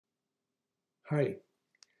Hi,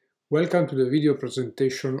 welcome to the video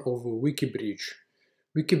presentation of WikiBridge.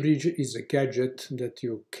 WikiBridge is a gadget that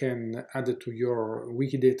you can add to your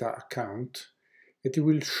Wikidata account. It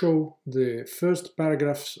will show the first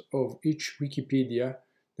paragraphs of each Wikipedia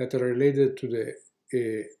that are related to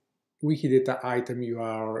the Wikidata item you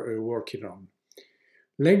are working on.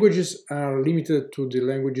 Languages are limited to the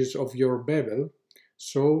languages of your Babel,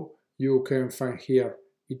 so you can find here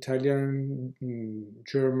Italian,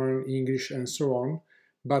 German, English, and so on,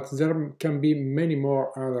 but there can be many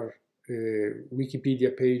more other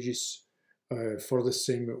Wikipedia pages for the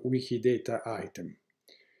same Wikidata item.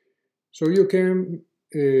 So you can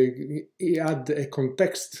add a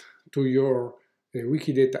context to your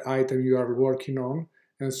Wikidata item you are working on,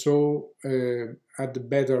 and so add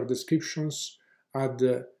better descriptions, add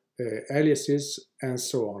aliases, and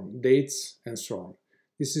so on, dates, and so on.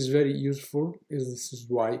 This is very useful, this is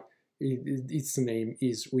why its name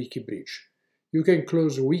is WikiBridge. You can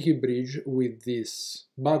close WikiBridge with this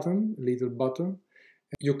button, little button.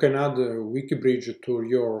 You can add WikiBridge to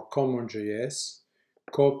your common.js,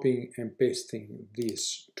 copying and pasting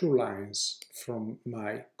these two lines from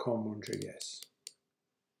my common.js.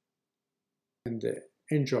 And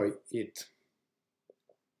enjoy it.